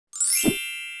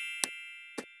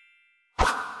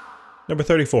Number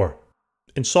 34.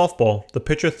 In softball, the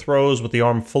pitcher throws with the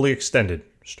arm fully extended,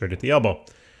 straight at the elbow.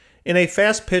 In a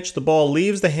fast pitch, the ball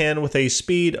leaves the hand with a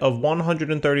speed of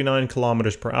 139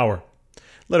 kilometers per hour.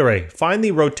 Letter A. Find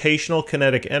the rotational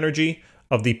kinetic energy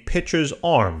of the pitcher's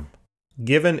arm,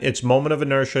 given its moment of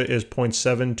inertia is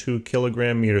 0.72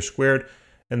 kilogram meters squared,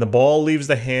 and the ball leaves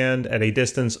the hand at a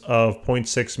distance of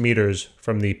 0.6 meters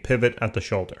from the pivot at the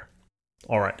shoulder.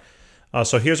 All right,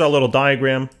 so here's our little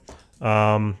diagram.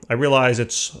 I realize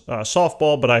it's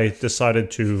softball, but I decided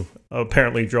to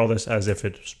apparently draw this as if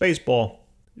it's baseball.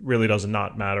 It really does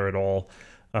not matter at all.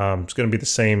 It's going to be the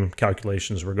same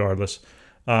calculations regardless.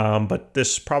 But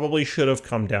this probably should have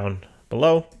come down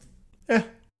below.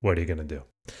 What are you going to do?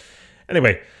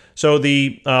 Anyway, so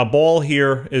the ball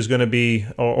here is going to be,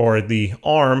 or the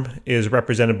arm is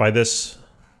represented by this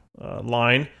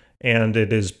line, and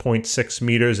it is 0.6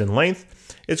 meters in length.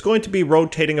 It's going to be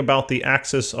rotating about the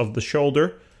axis of the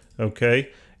shoulder, okay?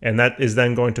 And that is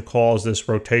then going to cause this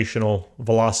rotational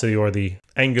velocity or the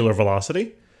angular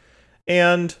velocity.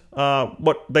 And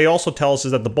what they also tell us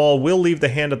is that the ball will leave the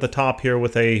hand at the top here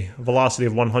with a velocity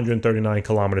of 139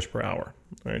 kilometers per hour.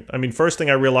 Right? I mean, first thing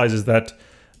I realize is that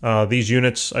these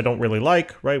units I don't really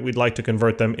like, right? We'd like to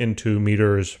convert them into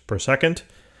meters per second.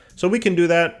 So we can do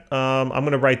that. I'm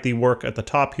going to write the work at the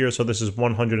top here. So this is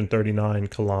 139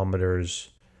 kilometers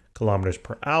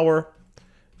per hour.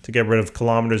 To get rid of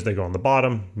kilometers, they go on the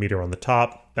bottom, meter on the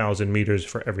top, 1,000 meters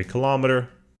for every kilometer.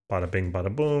 Bada bing,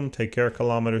 bada boom. Take care,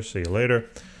 kilometers. See you later.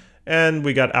 And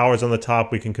we got hours on the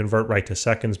top. We can convert right to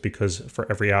seconds because for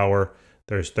every hour,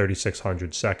 there's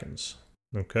 3,600 seconds.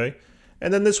 Okay.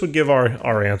 And then this would give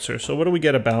our answer. So what do we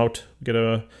get about?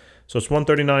 So it's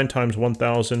 139 times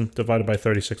 1,000 divided by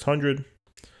 3,600.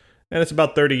 And it's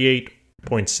about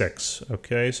 38.6.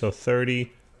 Okay. So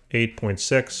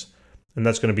 38.6. And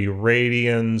that's going to be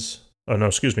radians. Oh, no,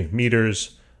 excuse me.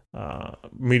 Meters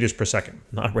per second,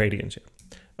 not radians yet.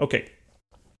 Okay,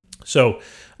 so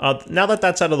now that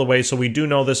that's out of the way, so we do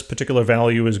know this particular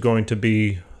value is going to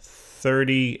be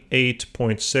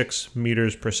 38.6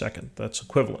 meters per second. That's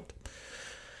equivalent.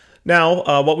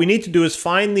 Now, what we need to do is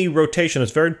find the rotation.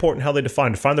 It's very important how they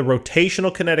define it. Find the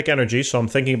rotational kinetic energy. So I'm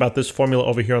thinking about this formula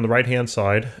over here on the right-hand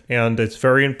side, and it's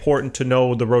very important to know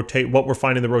what we're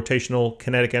finding the rotational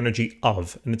kinetic energy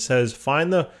of. And it says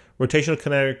find the rotational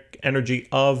kinetic energy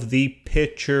of the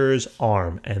pitcher's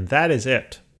arm, and that is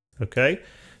it. Okay,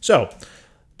 so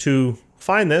to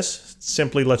find this,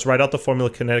 simply let's write out the formula.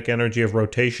 Kinetic energy of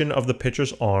rotation of the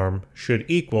pitcher's arm should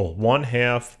equal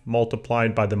 1/2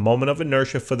 multiplied by the moment of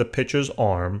inertia for the pitcher's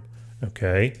arm,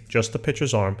 okay, just the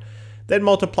pitcher's arm, then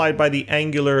multiplied by the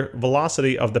angular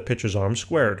velocity of the pitcher's arm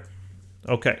squared.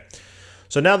 Okay,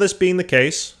 so now this being the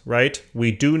case, right,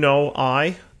 we do know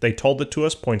I, they told it to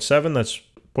us, 0.7, that's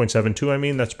 0.72, I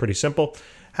mean, that's pretty simple.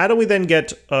 How do we then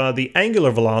get the angular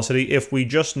velocity if we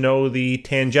just know the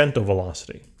tangential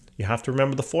velocity? You have to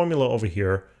remember the formula over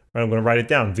here. Right, I'm going to write it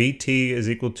down. Vt is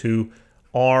equal to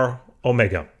r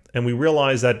omega. And we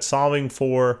realize that solving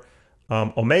for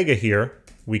omega here,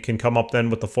 we can come up then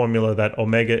with the formula that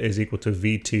omega is equal to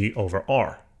Vt over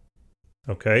r.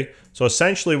 Okay, so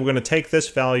essentially we're going to take this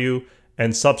value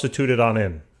and substitute it on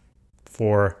in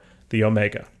for the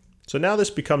omega. So now this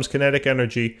becomes kinetic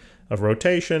energy of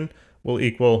rotation will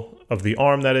equal, of the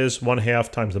arm that is,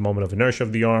 1/2 times the moment of inertia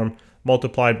of the arm,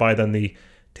 multiplied by then the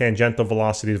tangential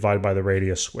velocity divided by the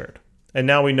radius squared. And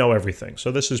now we know everything.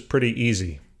 So this is pretty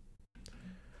easy.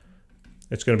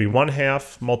 It's going to be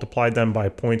 1/2 multiplied then by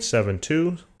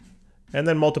 0.72, and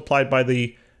then multiplied by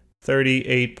the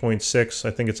 38.6, I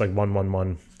think it's like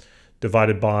 111,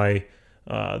 divided by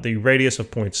the radius of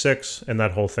 0.6, and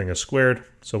that whole thing is squared.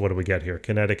 So what do we get here?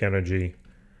 Kinetic energy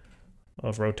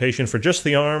of rotation for just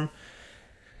the arm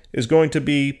is going to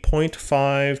be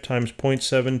 0.5 times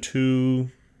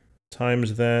 0.72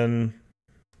 times then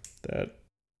that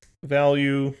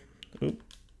value. Oop,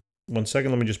 1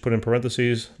 second, let me just put in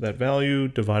parentheses. That value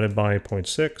divided by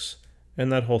 0.6,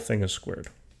 and that whole thing is squared.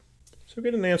 So we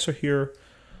get an answer here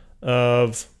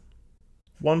of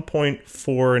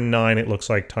 1.49, it looks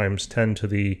like, times 10 to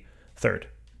the third.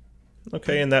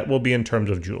 Okay, and that will be in terms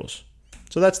of joules.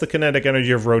 So that's the kinetic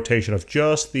energy of rotation of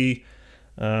just the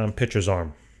pitcher's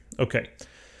arm. Okay,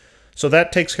 so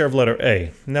that takes care of letter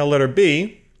A. Now letter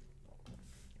B,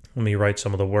 let me write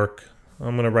some of the work.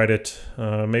 I'm going to write it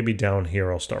maybe down here.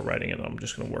 I'll start writing it. I'm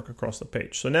just going to work across the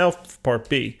page. So now part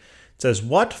B, it says,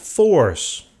 what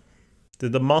force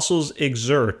did the muscles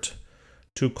exert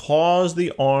to cause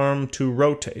the arm to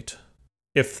rotate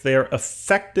if their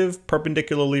effective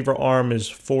perpendicular lever arm is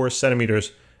 4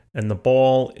 centimeters and the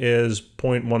ball is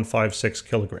 0.156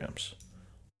 kilograms?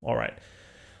 All right.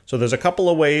 So there's a couple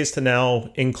of ways to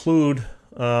now include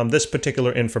this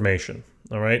particular information,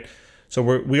 all right? So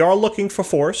we are looking for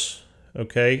force,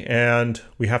 okay? And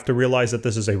we have to realize that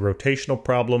this is a rotational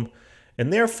problem.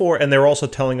 And therefore, and they're also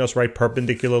telling us, right,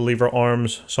 perpendicular lever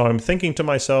arms. So I'm thinking to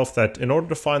myself that in order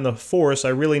to find the force, I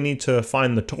really need to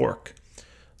find the torque.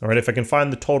 All right, if I can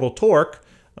find the total torque,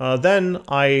 then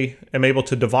I am able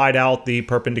to divide out the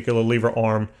perpendicular lever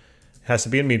arm. It has to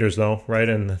be in meters though, right?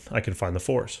 And I can find the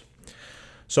force.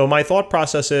 So my thought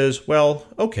process is, well,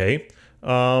 okay,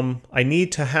 I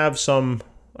need to have some,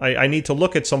 I need to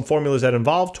look at some formulas that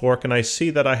involve torque, and I see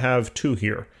that I have two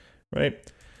here, right?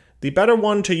 The better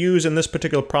one to use in this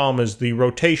particular problem is the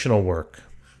rotational work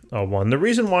one. The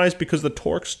reason why is because the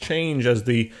torques change as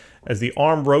the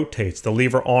arm rotates. The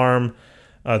lever arm,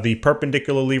 the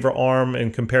perpendicular lever arm,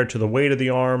 and compared to the weight of the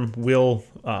arm will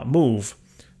move,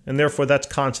 and therefore that's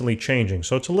constantly changing.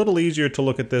 So it's a little easier to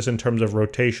look at this in terms of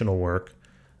rotational work.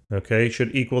 Okay, it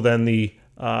should equal then the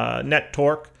net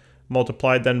torque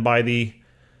multiplied then by the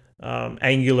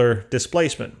angular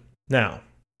displacement. Now,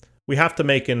 we have to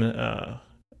make an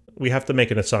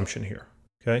assumption here.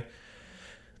 Okay,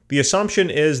 the assumption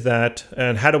is that,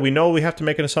 and how do we know we have to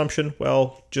make an assumption?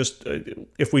 Well, just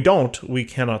if we don't, we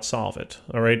cannot solve it.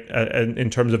 All right, in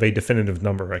terms of a definitive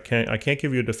number, I can't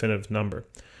give you a definitive number.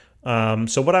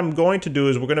 So what I'm going to do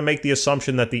is we're going to make the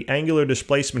assumption that the angular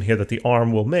displacement here that the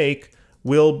arm will make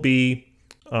will be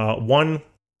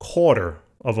 1/4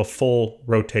 of a full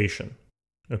rotation.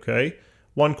 Okay,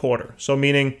 1/4. So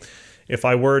meaning, if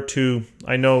I were to,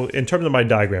 I know in terms of my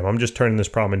diagram, I'm just turning this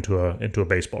problem into a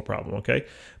baseball problem. Okay,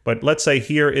 but let's say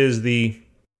here's the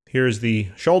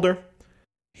shoulder.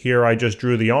 Here I just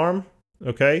drew the arm.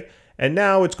 Okay, and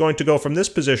now it's going to go from this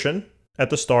position at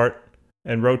the start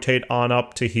and rotate on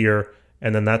up to here,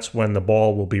 and then that's when the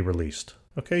ball will be released.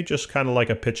 Okay, just kind of like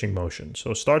a pitching motion.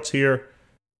 So it starts here,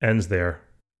 ends there.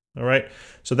 All right,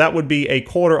 so that would be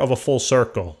 1/4 of a full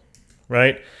circle,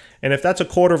 right? And if that's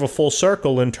 1/4 of a full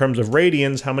circle in terms of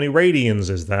radians, how many radians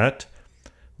is that?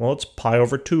 Well, it's pi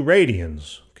over 2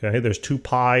 radians. Okay, there's 2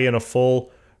 pi in a full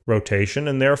rotation,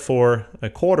 and therefore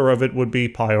 1/4 of it would be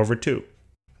pi over 2.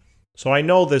 So I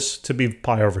know this to be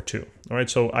pi over 2. All right,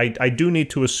 so I do need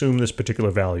to assume this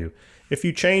particular value. If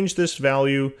you change this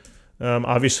value,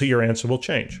 obviously your answer will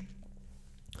change.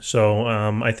 So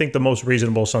I think the most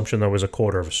reasonable assumption, though, is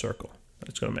 1/4 of a circle that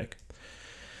it's going to make.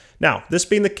 Now, this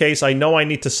being the case, I know I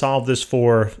need to solve this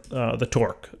for the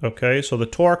torque. Okay, so the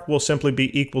torque will simply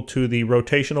be equal to the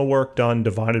rotational work done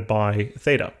divided by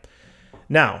theta.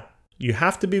 Now, you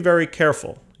have to be very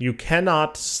careful. You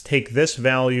cannot take this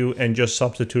value and just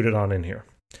substitute it on in here.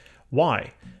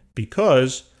 Why?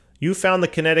 Because you found the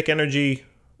kinetic energy,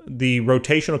 the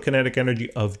rotational kinetic energy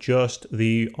of just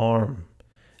the arm.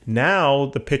 Now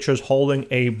the pitcher's holding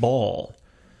a ball.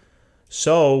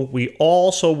 So we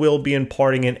also will be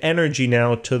imparting an energy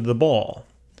now to the ball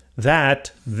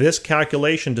that this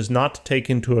calculation does not take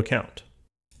into account.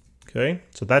 Okay,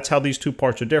 so that's how these two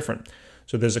parts are different.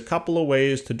 So there's a couple of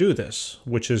ways to do this,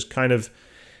 which is kind of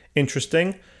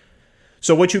interesting.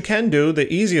 So what you can do,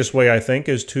 the easiest way I think,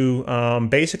 is to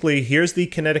basically, here's the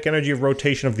kinetic energy of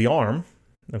rotation of the arm.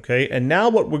 Okay, and now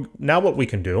what we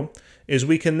can do is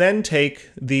we can then take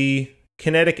the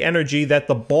kinetic energy that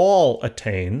the ball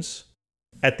attains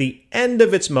at the end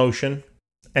of its motion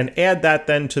and add that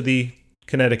then to the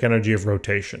kinetic energy of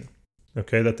rotation,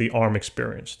 okay, that the arm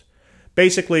experienced.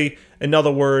 Basically, in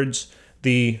other words,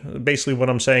 basically what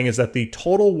I'm saying is that the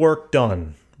total work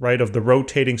done, right, of the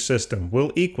rotating system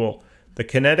will equal the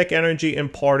kinetic energy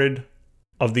imparted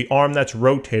of the arm that's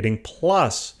rotating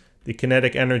plus the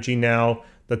kinetic energy now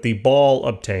that the ball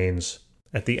obtains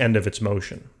at the end of its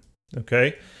motion,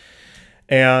 okay?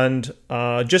 And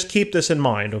just keep this in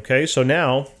mind, okay? So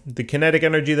now, the kinetic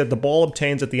energy that the ball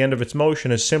obtains at the end of its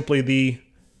motion is simply the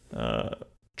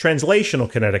translational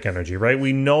kinetic energy, right?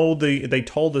 We know they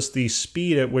told us the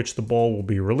speed at which the ball will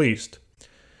be released.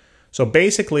 So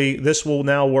basically, this will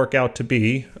now work out to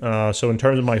be, so in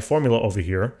terms of my formula over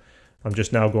here, I'm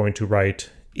just now going to write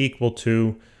equal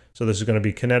to, so this is going to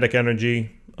be kinetic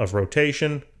energy of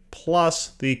rotation plus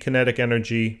the kinetic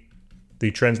energy, the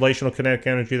translational kinetic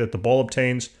energy that the ball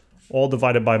obtains, all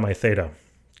divided by my theta,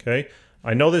 okay?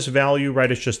 I know this value, right?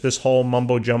 It's just this whole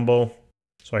mumbo jumbo,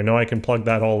 so I know I can plug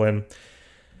that all in.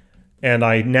 And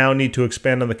I now need to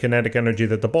expand on the kinetic energy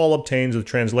that the ball obtains, the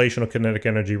translational kinetic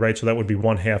energy, right? So that would be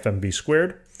 1/2 mv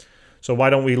squared. So why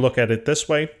don't we look at it this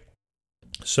way?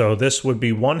 So this would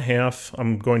be 1/2,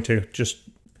 I'm going to just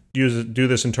do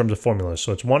this in terms of formulas.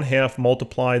 So it's 1/2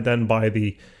 multiplied then by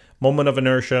the moment of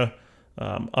inertia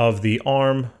of the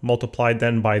arm multiplied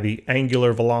then by the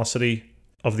angular velocity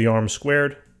of the arm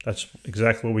squared. That's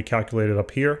exactly what we calculated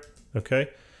up here, okay?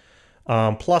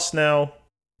 Plus now,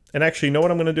 and actually, you know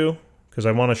what I'm going to do? Because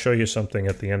I want to show you something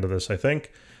at the end of this, I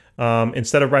think.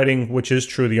 Instead of writing, which is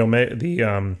true,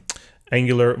 the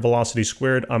angular velocity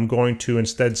squared, I'm going to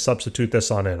instead substitute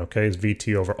this on in, okay? It's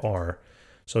Vt over r.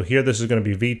 So here this is going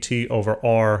to be Vt over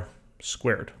r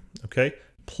squared, okay?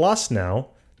 Plus now,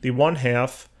 the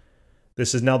 1/2,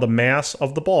 this is now the mass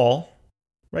of the ball,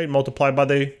 right, multiplied by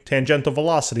the tangential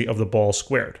velocity of the ball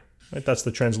squared, right? That's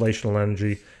the translational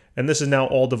energy. And this is now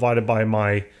all divided by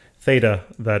my theta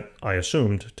that I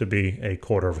assumed to be a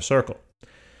quarter of a circle.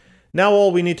 Now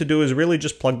all we need to do is really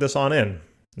just plug this on in,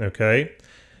 okay?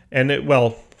 And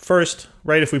well, first,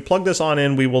 right, if we plug this on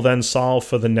in, we will then solve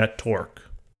for the net torque,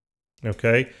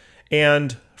 okay?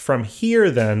 And from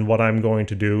here then, what I'm going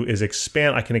to do is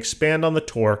expand. I can expand on the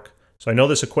torque. So I know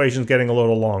this equation is getting a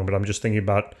little long, but I'm just thinking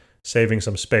about saving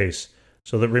some space.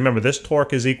 So that, remember, this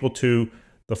torque is equal to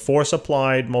the force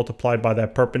applied multiplied by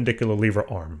that perpendicular lever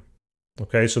arm.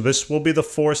 Okay, so this will be the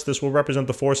force. This will represent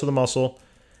the force of the muscle.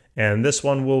 And this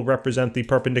one will represent the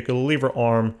perpendicular lever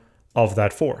arm of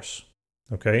that force.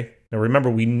 Okay, now remember,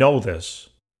 we know this.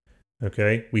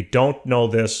 Okay, we don't know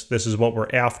this. This is what we're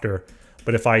after.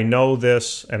 But if I know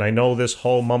this, and I know this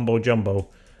whole mumbo jumbo,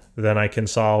 then I can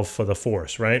solve for the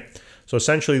force, right? So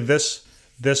essentially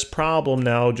this problem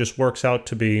now just works out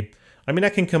to be, I mean, I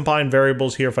can combine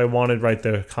variables here if I wanted, right,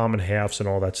 the common halves and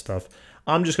all that stuff.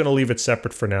 I'm just going to leave it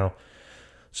separate for now.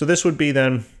 So this would be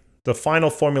then, the final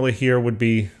formula here would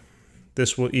be,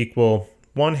 this will equal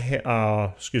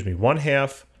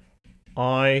 1/2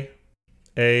 I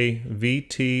A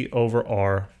Vt over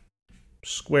R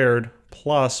squared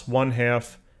plus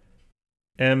 1/2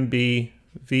 MB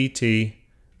Vt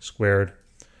squared,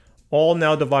 all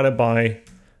now divided by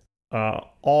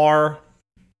R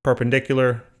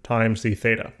perpendicular times the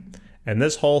theta. And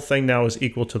this whole thing now is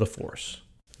equal to the force.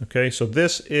 Okay, so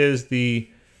this is the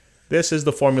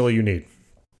formula you need.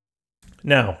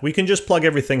 Now, we can just plug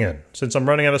everything in. Since I'm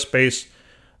running out of space,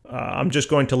 I'm just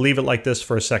going to leave it like this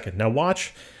for a second. Now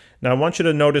watch. Now I want you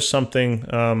to notice something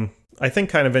I think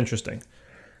kind of interesting.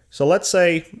 So let's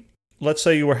say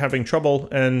you were having trouble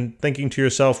and thinking to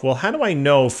yourself, well, how do I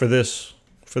know for this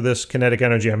kinetic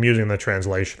energy I'm using the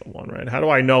translational one, right? How do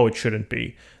I know it shouldn't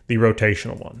be the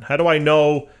rotational one? How do I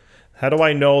know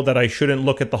that I shouldn't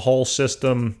look at the whole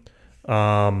system?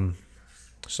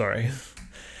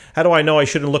 How do I know I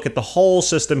shouldn't look at the whole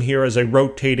system here as a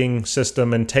rotating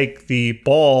system and take the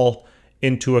ball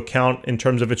into account in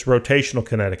terms of its rotational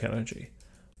kinetic energy?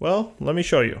 Well, let me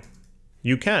show you.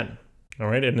 You can, all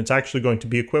right? And it's actually going to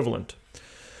be equivalent.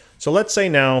 So let's say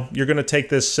now you're going to take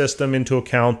this system into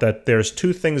account that there's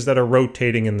two things that are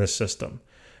rotating in this system.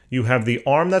 You have the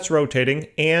arm that's rotating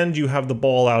and you have the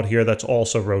ball out here that's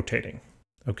also rotating,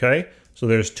 okay? So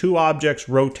there's two objects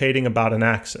rotating about an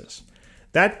axis.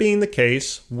 That being the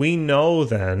case, we know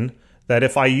then that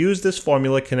if I use this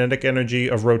formula, kinetic energy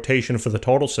of rotation for the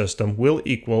total system will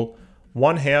equal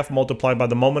 1/2 multiplied by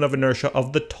the moment of inertia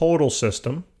of the total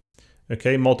system,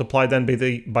 okay, multiplied then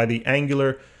by the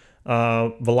angular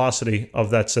velocity of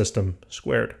that system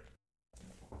squared.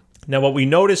 Now what we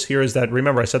notice here is that,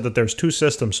 remember I said that there's two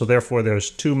systems, so therefore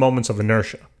there's two moments of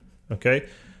inertia, okay?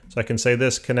 So I can say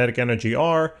this kinetic energy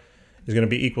R is going to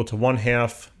be equal to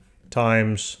 1/2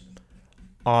 times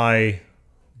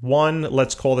I1,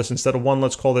 let's call this, instead of 1,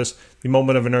 let's call this the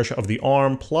moment of inertia of the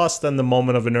arm, plus then the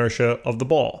moment of inertia of the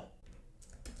ball,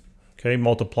 okay,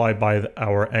 multiplied by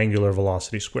our angular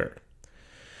velocity squared.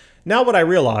 Now what I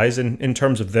realize in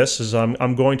terms of this is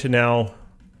I'm going to now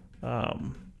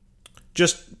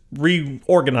just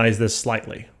reorganize this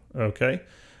slightly, okay?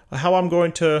 How I'm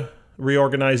going to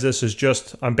reorganize this is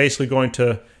just, I'm basically going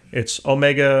to, it's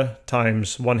omega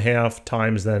times 1/2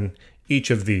 times then each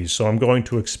of these. So I'm going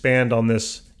to expand on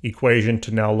this equation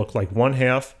to now look like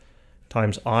 1/2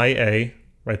 times IA,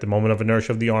 right, the moment of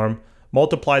inertia of the arm,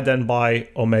 multiplied then by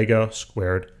omega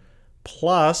squared,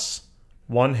 plus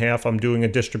 1/2, I'm doing a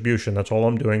distribution, that's all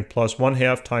I'm doing, plus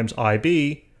 1/2 times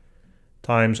IB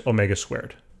times omega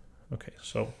squared. Okay,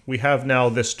 so we have now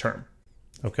this term,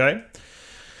 okay?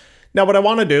 Now what I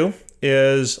want to do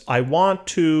is I want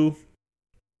to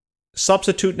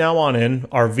substitute now on in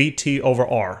our Vt over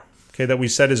R, okay, that we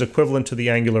said is equivalent to the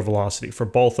angular velocity for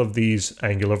both of these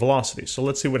angular velocities. So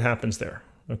let's see what happens there,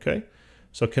 okay?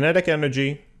 So kinetic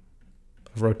energy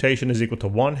of rotation is equal to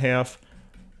 1/2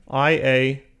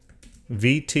 IA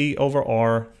Vt over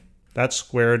R, that's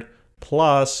squared,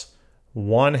 plus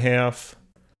 1/2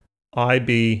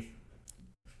 IB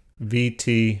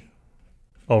Vt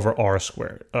over R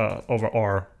squared, over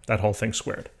R, that whole thing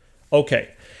squared. Okay,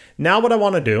 Now what I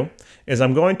want to do is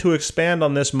I'm going to expand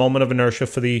on this moment of inertia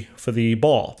for the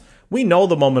ball. We know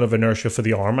the moment of inertia for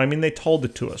the arm. I mean, they told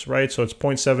it to us, right? So it's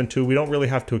 0.72. We don't really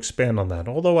have to expand on that.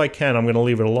 Although I can, I'm going to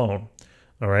leave it alone.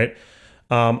 All right.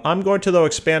 I'm going to, though,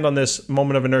 expand on this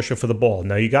moment of inertia for the ball.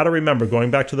 Now, you got to remember,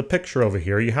 going back to the picture over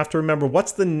here, you have to remember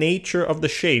what's the nature of the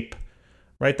shape,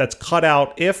 right, that's cut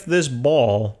out if this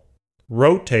ball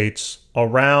rotates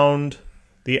around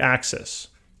the axis,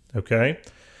 okay?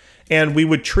 And we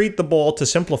would treat the ball, to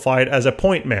simplify it, as a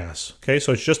point mass, okay?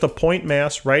 So it's just a point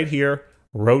mass right here,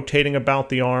 rotating about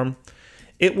the arm.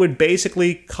 It would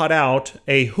basically cut out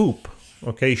a hoop,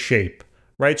 okay, shape.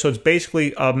 Right, so it's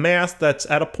basically a mass that's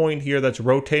at a point here that's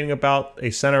rotating about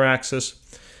a center axis.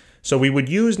 So we would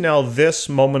use now this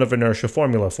moment of inertia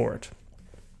formula for it,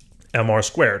 mr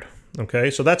squared. Okay,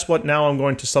 so that's what now I'm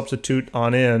going to substitute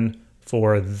on in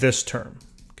for this term.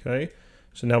 Okay,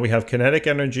 so now we have kinetic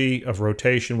energy of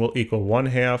rotation will equal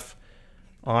 1/2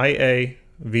 IA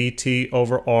VT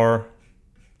over R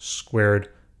squared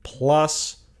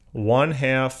plus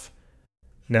 1/2.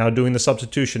 Now doing the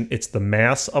substitution, it's the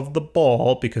mass of the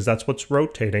ball, because that's what's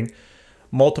rotating,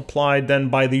 multiplied then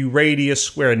by the radius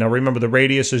squared. Now remember, the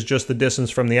radius is just the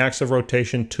distance from the axis of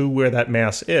rotation to where that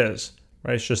mass is,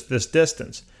 right? It's just this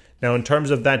distance. Now in terms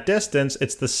of that distance,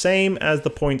 it's the same as the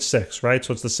 0.6, right?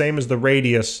 So it's the same as the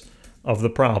radius of the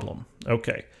problem.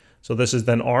 Okay, so this is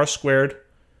then R squared.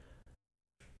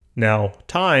 Now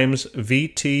times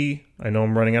VT, I know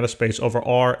I'm running out of space, over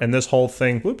R, and this whole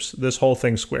thing, whoops, this whole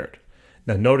thing squared.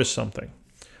 Now notice something.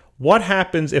 What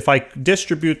happens if I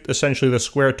distribute essentially the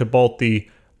square to both the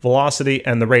velocity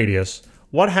and the radius?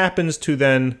 What happens to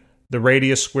then the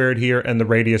radius squared here and the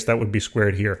radius that would be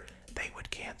squared here? They would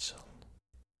cancel.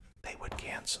 They would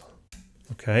cancel.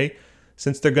 Okay?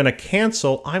 Since they're going to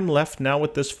cancel, I'm left now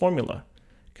with this formula.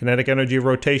 Kinetic energy of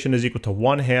rotation is equal to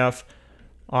 1/2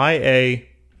 IA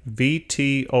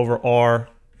VT over R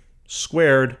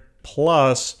squared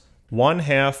plus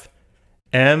 1/2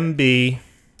 MB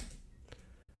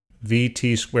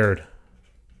VT squared.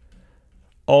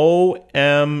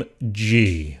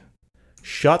 OMG.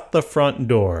 Shut the front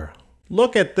door.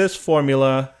 Look at this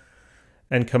formula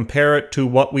and compare it to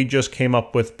what we just came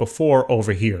up with before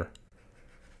over here.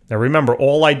 Now remember,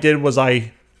 all I did was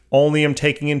I only am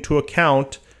taking into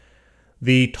account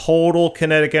the total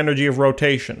kinetic energy of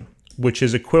rotation, which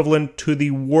is equivalent to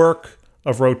the work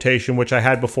of rotation, which I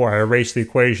had before. I erased the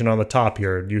equation on the top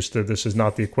here. It used to, this is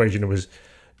not the equation. It was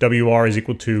WR is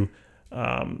equal to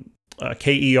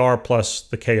KER plus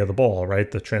the K of the ball, right?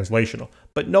 The translational.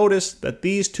 But notice that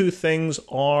these two things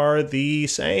are the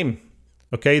same.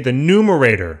 Okay, the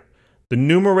numerator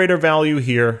value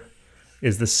here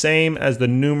is the same as the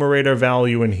numerator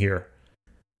value in here.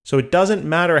 So it doesn't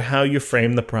matter how you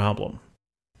frame the problem.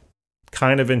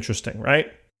 Kind of interesting,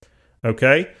 right?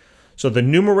 Okay. So the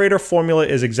numerator formula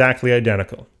is exactly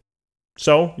identical.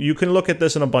 So you can look at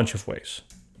this in a bunch of ways.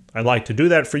 I like to do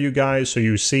that for you guys so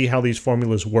you see how these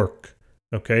formulas work.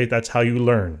 Okay, that's how you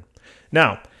learn.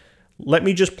 Now, let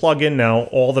me just plug in now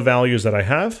all the values that I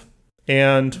have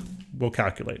and we'll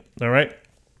calculate. All right.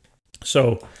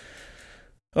 So,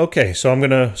 okay, so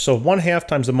 1/2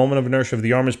 times the moment of inertia of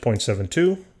the arm is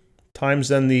 0.72 times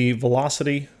then the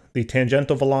velocity, the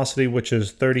tangential velocity, which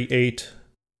is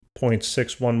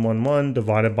 38.6111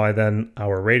 divided by then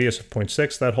our radius of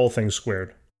 0.6, that whole thing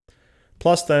squared.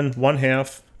 Plus then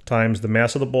 1/2 times the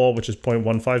mass of the ball, which is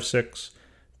 0.156,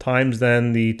 times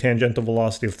then the tangential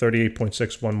velocity of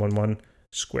 38.6111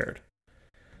 squared.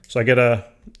 So I get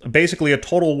basically a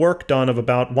total work done of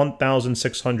about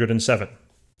 1,607.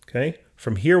 Okay.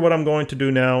 From here, what I'm going to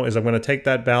do now is I'm going to take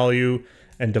that value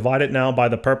and divide it now by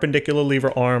the perpendicular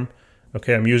lever arm.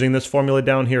 Okay, I'm using this formula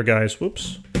down here, guys.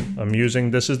 Whoops.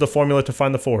 This is the formula to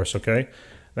find the force, okay?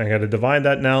 And I got to divide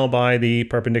that now by the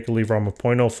perpendicular lever arm of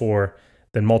 0.04,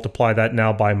 then multiply that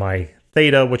now by my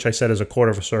theta, which I said is 1/4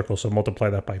 of a circle, so multiply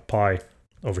that by pi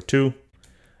over 2.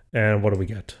 And what do we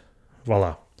get?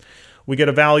 Voila. We get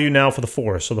a value now for the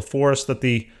force. So the force that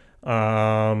the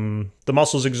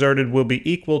muscles exerted will be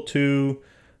equal to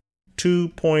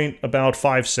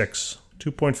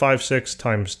 2.56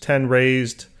 times 10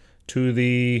 raised to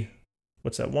the,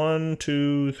 what's that, 1,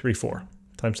 2, 3, 4,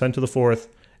 times 10 to the 4th,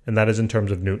 and that is in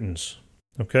terms of newtons.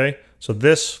 Okay, so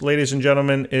this, ladies and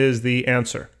gentlemen, is the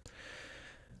answer.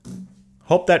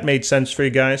 Hope that made sense for you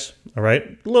guys. All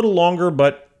right, a little longer,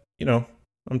 but you know,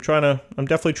 I'm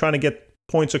definitely trying to get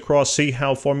points across, see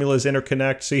how formulas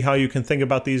interconnect, see how you can think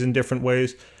about these in different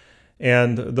ways.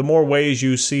 And the more ways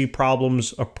you see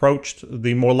problems approached,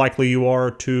 the more likely you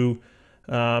are to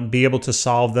be able to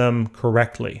solve them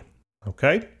correctly.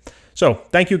 Okay? So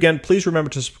thank you again. Please remember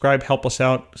to subscribe, help us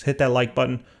out, hit that like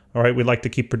button. All right, we'd like to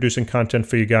keep producing content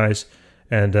for you guys.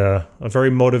 And a very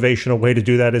motivational way to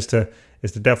do that is to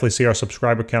definitely see our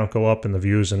subscriber count go up and the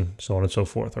views and so on and so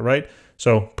forth. All right,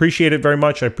 so appreciate it very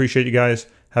much. I appreciate you guys.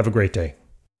 Have a great day.